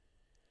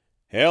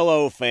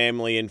Hello,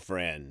 family and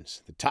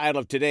friends. The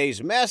title of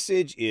today's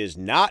message is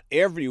Not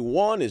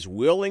Everyone is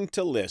Willing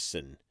to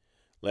Listen.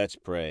 Let's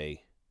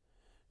pray.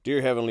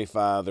 Dear Heavenly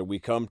Father, we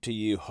come to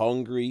you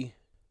hungry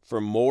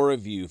for more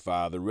of you,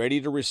 Father, ready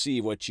to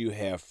receive what you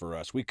have for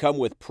us. We come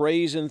with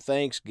praise and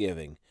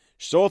thanksgiving,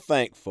 so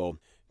thankful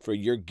for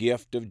your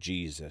gift of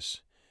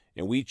Jesus.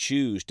 And we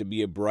choose to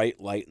be a bright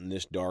light in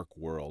this dark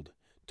world,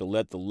 to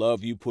let the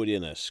love you put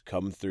in us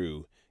come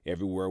through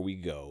everywhere we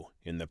go.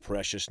 In the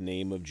precious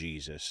name of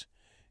Jesus.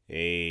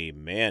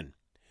 Amen.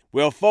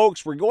 Well,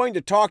 folks, we're going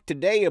to talk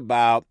today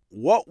about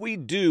what we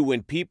do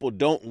when people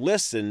don't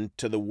listen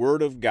to the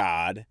Word of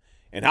God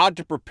and how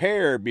to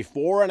prepare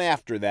before and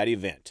after that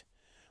event.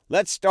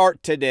 Let's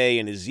start today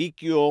in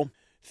Ezekiel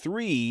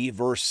 3,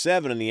 verse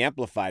 7 in the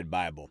Amplified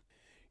Bible.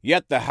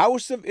 Yet the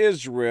house of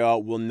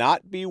Israel will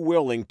not be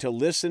willing to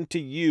listen to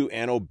you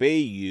and obey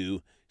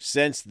you,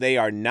 since they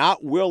are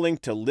not willing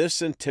to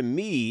listen to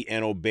me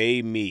and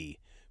obey me.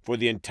 For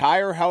the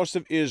entire house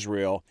of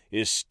Israel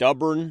is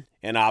stubborn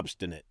and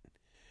obstinate.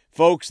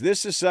 Folks,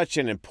 this is such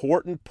an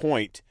important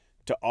point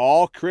to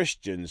all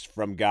Christians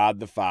from God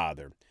the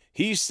Father.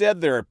 He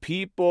said there are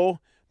people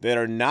that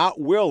are not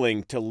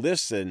willing to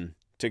listen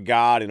to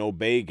God and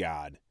obey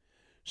God.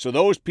 So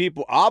those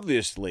people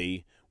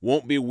obviously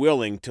won't be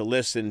willing to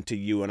listen to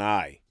you and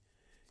I.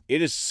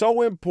 It is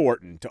so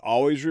important to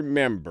always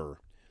remember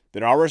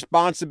that our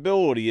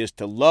responsibility is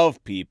to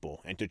love people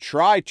and to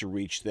try to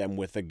reach them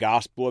with the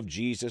gospel of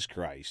Jesus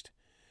Christ.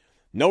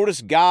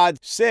 Notice God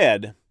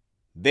said,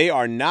 they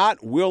are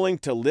not willing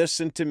to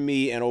listen to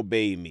me and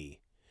obey me.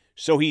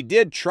 So he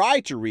did try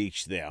to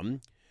reach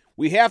them.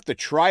 We have to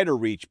try to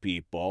reach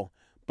people,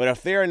 but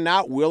if they are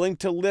not willing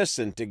to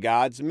listen to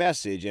God's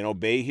message and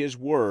obey his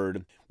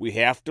word, we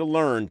have to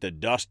learn to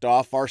dust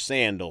off our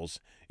sandals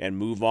and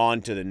move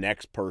on to the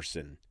next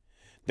person.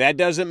 That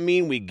doesn't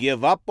mean we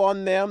give up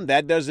on them.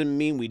 That doesn't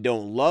mean we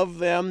don't love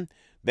them.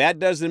 That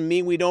doesn't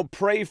mean we don't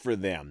pray for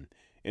them.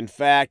 In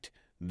fact,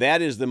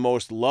 that is the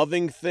most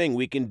loving thing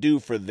we can do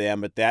for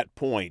them at that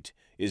point,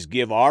 is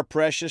give our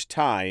precious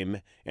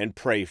time and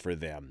pray for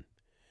them.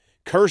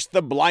 Curse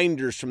the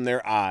blinders from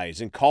their eyes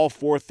and call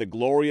forth the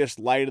glorious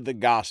light of the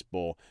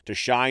gospel to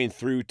shine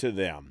through to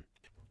them.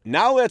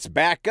 Now let's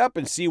back up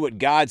and see what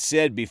God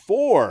said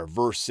before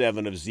verse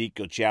 7 of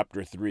Ezekiel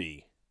chapter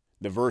 3,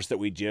 the verse that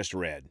we just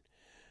read.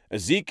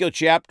 Ezekiel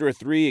chapter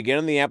 3, again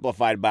in the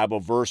Amplified Bible,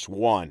 verse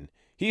 1.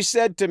 He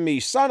said to me,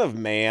 Son of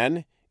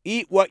man,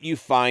 eat what you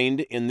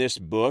find in this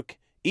book,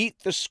 eat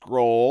the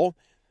scroll,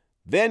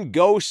 then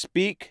go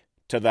speak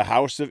to the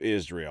house of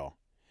Israel.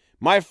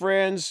 My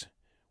friends,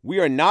 we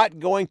are not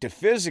going to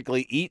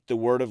physically eat the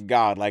Word of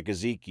God like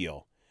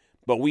Ezekiel,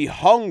 but we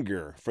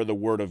hunger for the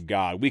Word of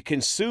God. We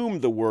consume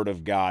the Word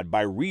of God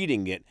by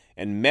reading it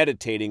and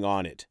meditating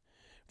on it.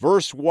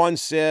 Verse 1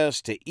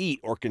 says to eat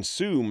or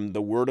consume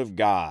the Word of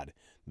God.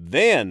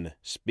 Then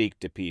speak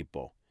to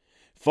people.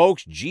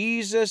 Folks,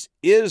 Jesus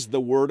is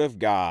the Word of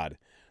God.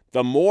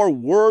 The more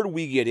Word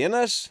we get in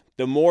us,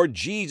 the more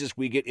Jesus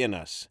we get in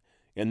us.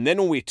 And then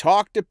when we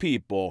talk to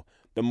people,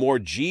 the more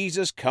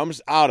Jesus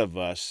comes out of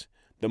us,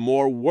 the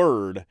more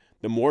Word,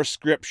 the more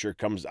Scripture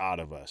comes out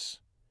of us.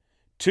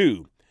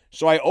 2.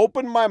 So I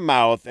opened my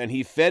mouth, and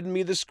he fed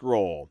me the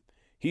scroll.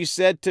 He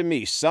said to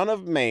me, Son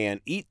of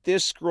man, eat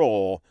this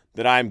scroll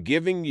that I am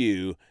giving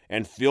you,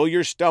 and fill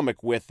your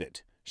stomach with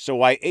it.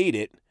 So I ate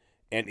it,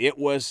 and it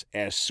was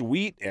as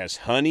sweet as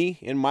honey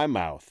in my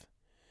mouth.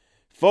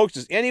 Folks,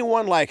 does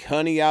anyone like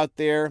honey out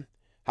there?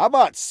 How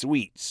about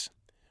sweets?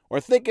 Or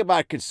think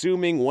about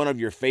consuming one of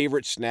your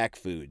favorite snack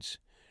foods.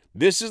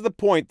 This is the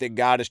point that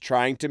God is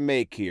trying to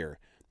make here,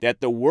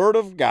 that the Word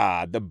of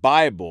God, the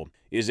Bible,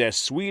 is as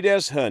sweet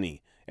as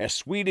honey, as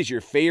sweet as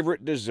your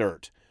favorite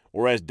dessert,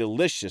 or as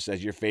delicious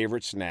as your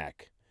favorite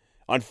snack.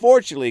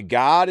 Unfortunately,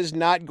 God is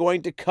not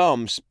going to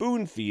come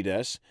spoon-feed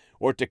us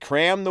or to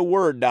cram the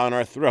Word down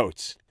our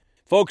throats.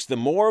 Folks, the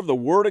more of the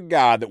Word of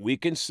God that we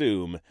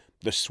consume,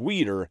 the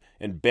sweeter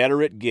and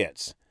better it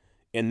gets.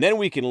 And then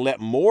we can let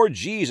more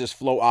Jesus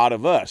flow out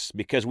of us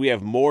because we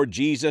have more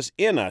Jesus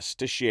in us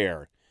to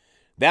share.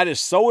 That is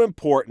so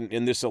important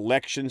in this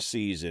election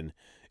season,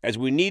 as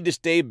we need to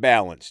stay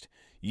balanced.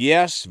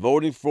 Yes,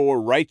 voting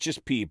for righteous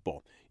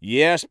people.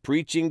 Yes,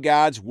 preaching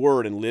God's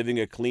Word and living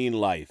a clean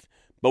life.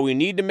 But we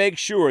need to make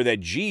sure that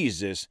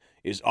Jesus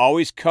is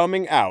always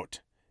coming out,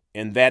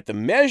 and that the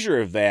measure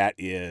of that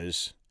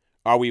is,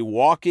 are we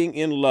walking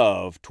in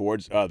love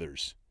towards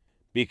others?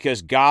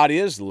 Because God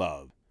is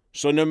love.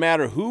 So no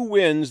matter who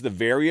wins the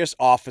various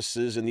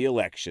offices in the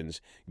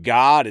elections,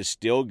 God is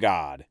still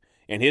God,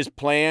 and his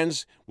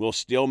plans will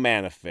still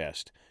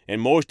manifest.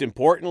 And most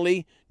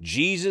importantly,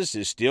 Jesus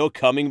is still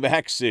coming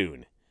back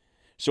soon.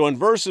 So in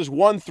verses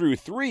 1 through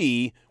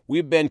 3,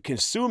 we've been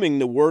consuming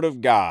the Word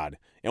of God,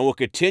 and will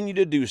continue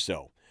to do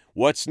so.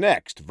 What's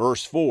next?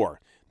 Verse 4.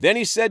 Then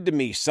he said to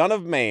me, Son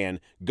of man,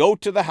 go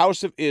to the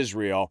house of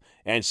Israel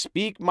and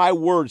speak my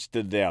words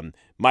to them.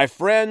 My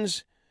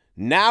friends,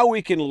 now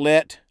we can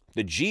let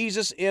the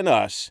Jesus in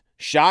us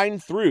shine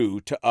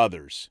through to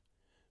others.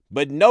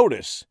 But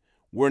notice,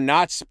 we're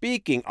not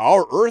speaking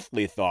our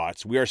earthly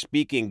thoughts. We are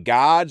speaking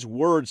God's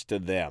words to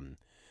them.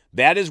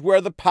 That is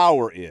where the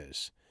power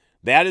is.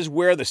 That is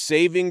where the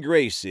saving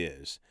grace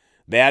is.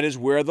 That is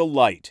where the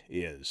light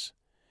is.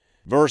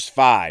 Verse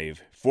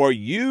 5, for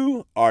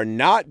you are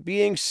not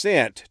being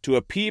sent to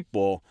a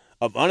people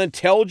of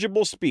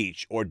unintelligible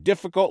speech or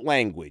difficult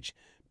language,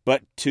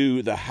 but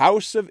to the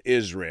house of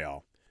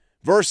Israel.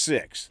 Verse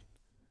 6,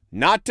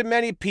 not to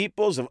many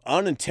peoples of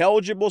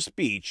unintelligible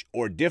speech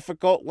or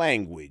difficult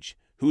language,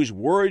 whose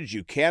words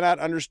you cannot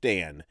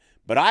understand,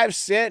 but I have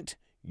sent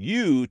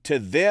you to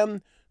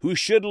them who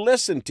should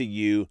listen to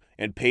you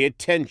and pay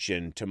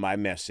attention to my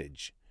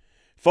message.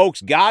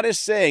 Folks, God is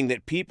saying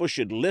that people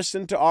should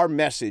listen to our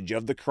message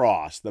of the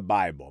cross, the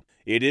Bible.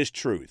 It is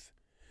truth.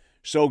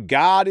 So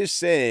God is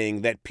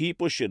saying that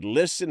people should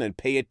listen and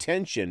pay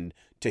attention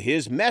to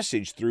his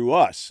message through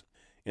us.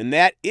 And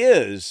that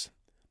is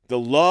the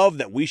love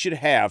that we should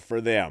have for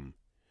them,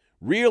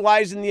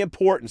 realizing the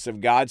importance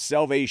of God's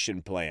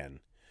salvation plan.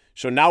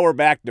 So now we're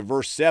back to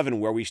verse 7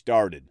 where we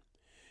started.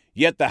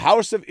 Yet the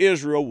house of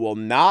Israel will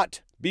not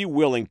be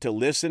willing to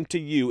listen to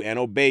you and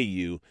obey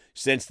you,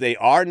 since they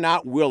are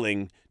not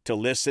willing to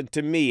listen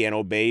to me and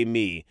obey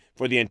me,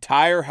 for the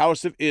entire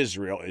house of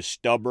Israel is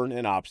stubborn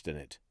and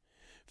obstinate.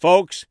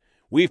 Folks,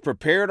 we've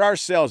prepared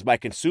ourselves by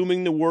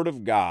consuming the Word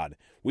of God.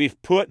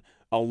 We've put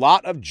a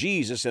lot of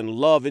Jesus and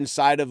love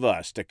inside of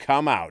us to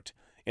come out,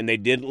 and they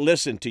didn't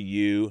listen to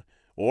you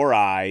or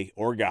I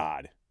or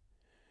God.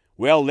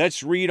 Well,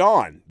 let's read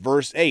on.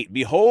 Verse 8,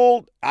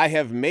 behold, I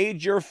have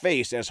made your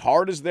face as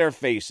hard as their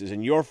faces,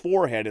 and your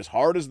forehead as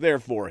hard as their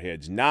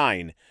foreheads.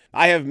 9,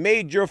 I have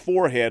made your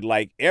forehead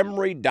like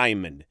emerald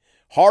diamond,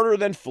 harder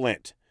than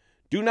flint.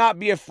 Do not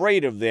be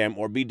afraid of them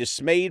or be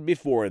dismayed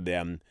before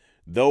them,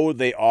 though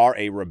they are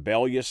a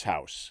rebellious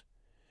house.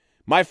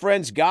 My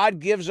friends, God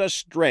gives us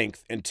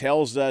strength and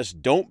tells us,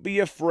 don't be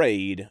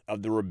afraid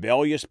of the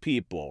rebellious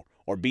people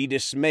or be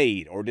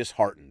dismayed or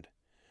disheartened.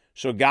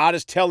 So God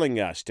is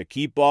telling us to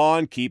keep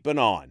on keeping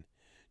on,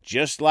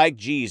 just like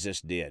Jesus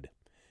did.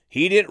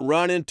 He didn't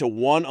run into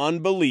one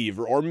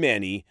unbeliever or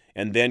many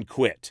and then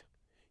quit.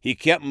 He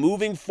kept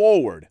moving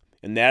forward,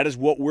 and that is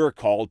what we're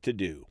called to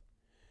do.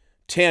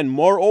 10,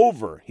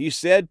 moreover, he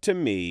said to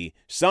me,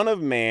 Son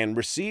of man,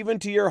 receive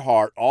into your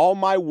heart all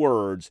my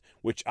words,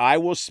 which I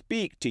will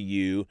speak to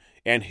you,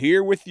 and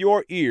hear with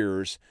your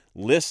ears,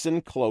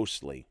 listen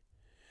closely.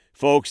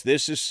 Folks,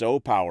 this is so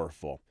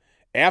powerful.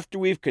 After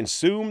we've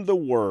consumed the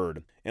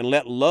Word and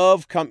let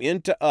love come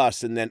into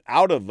us and then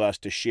out of us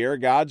to share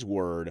God's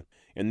Word,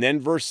 and then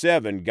verse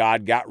 7,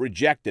 God got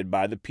rejected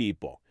by the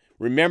people.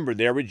 Remember,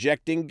 they're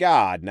rejecting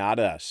God, not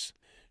us.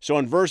 So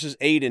in verses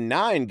 8 and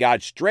 9,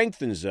 God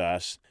strengthens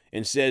us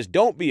and says,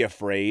 don't be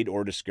afraid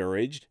or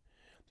discouraged.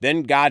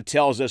 Then God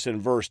tells us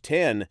in verse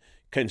 10,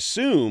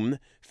 consume,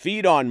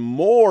 feed on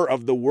more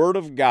of the Word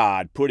of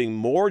God, putting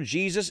more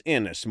Jesus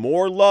in us,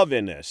 more love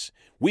in us.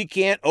 We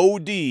can't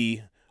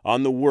OD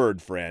on the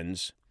Word,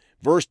 friends.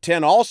 Verse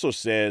 10 also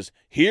says,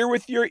 hear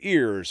with your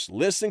ears,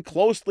 listen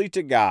closely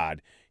to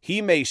God.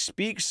 He may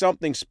speak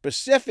something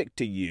specific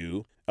to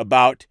you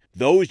about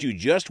those you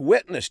just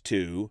witnessed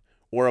to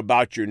or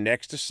about your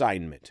next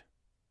assignment.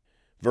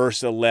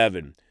 Verse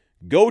 11,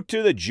 go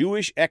to the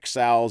Jewish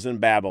exiles in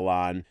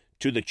Babylon,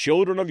 to the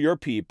children of your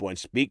people, and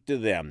speak to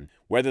them,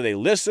 whether they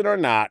listen or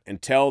not,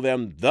 and tell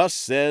them, thus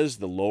says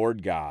the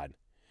Lord God.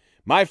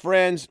 My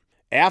friends,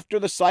 after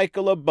the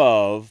cycle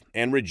above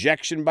and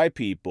rejection by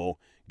people,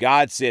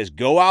 God says,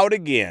 go out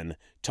again,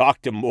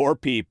 talk to more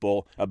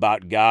people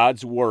about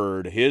God's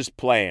word, his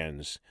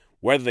plans.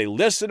 Whether they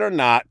listen or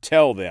not,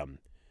 tell them.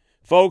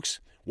 Folks,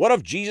 what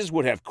if Jesus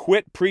would have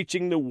quit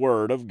preaching the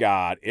word of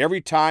God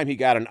every time he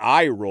got an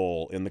eye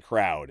roll in the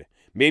crowd?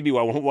 Maybe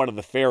one of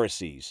the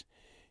Pharisees.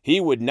 He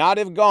would not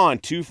have gone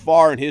too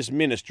far in his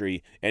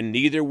ministry, and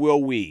neither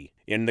will we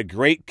in the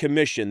Great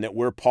Commission that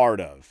we're part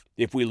of.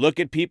 If we look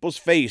at people's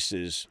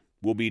faces,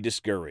 we'll be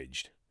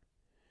discouraged.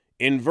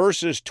 In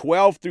verses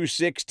 12 through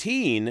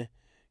 16,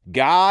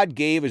 God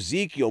gave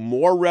Ezekiel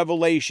more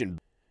revelation.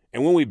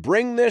 And when we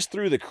bring this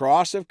through the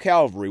cross of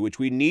Calvary, which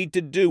we need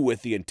to do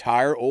with the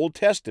entire Old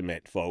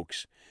Testament,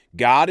 folks,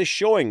 God is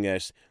showing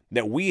us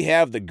that we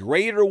have the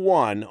greater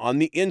one on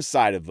the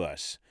inside of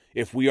us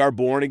if we are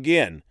born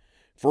again.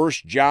 1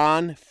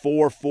 John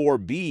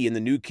 4:4b in the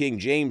New King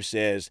James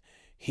says,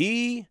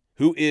 he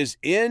who is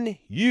in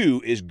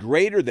you is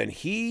greater than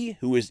he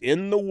who is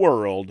in the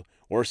world,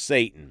 or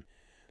Satan.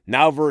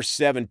 Now verse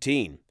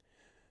 17,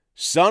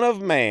 Son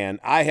of man,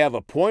 I have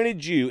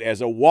appointed you as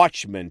a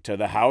watchman to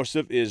the house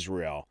of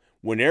Israel.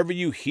 Whenever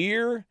you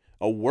hear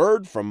a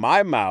word from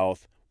my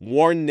mouth,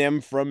 warn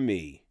them from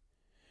me.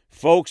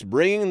 Folks,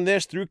 bringing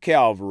this through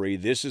Calvary,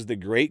 this is the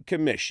Great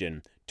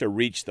Commission to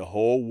reach the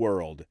whole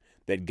world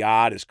that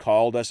God has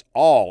called us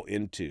all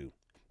into.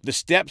 The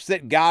steps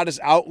that God has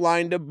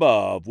outlined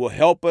above will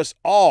help us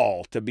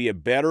all to be a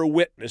better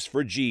witness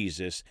for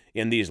Jesus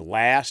in these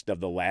last of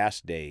the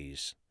last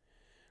days.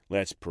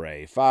 Let's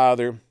pray.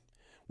 Father,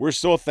 we're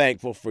so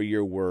thankful for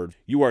your word.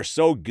 You are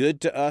so good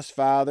to us,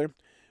 Father.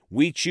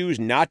 We choose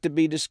not to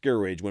be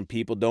discouraged when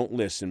people don't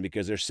listen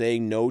because they're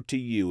saying no to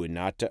you and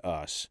not to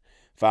us.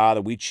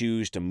 Father, we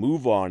choose to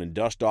move on and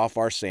dust off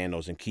our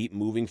sandals and keep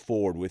moving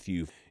forward with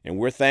you. And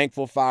we're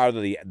thankful,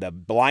 Father, the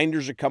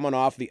blinders are coming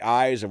off the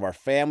eyes of our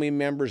family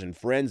members and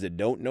friends that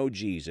don't know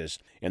Jesus,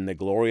 and the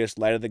glorious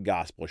light of the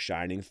gospel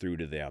shining through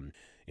to them.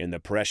 In the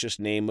precious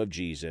name of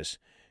Jesus,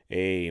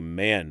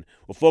 amen.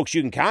 Well, folks,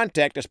 you can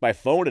contact us by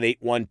phone at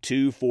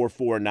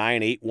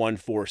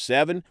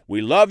 812-449-8147.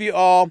 We love you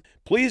all.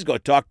 Please go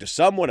talk to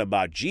someone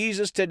about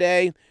Jesus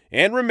today.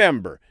 And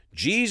remember,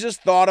 Jesus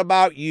thought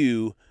about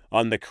you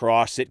on the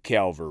cross at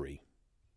Calvary.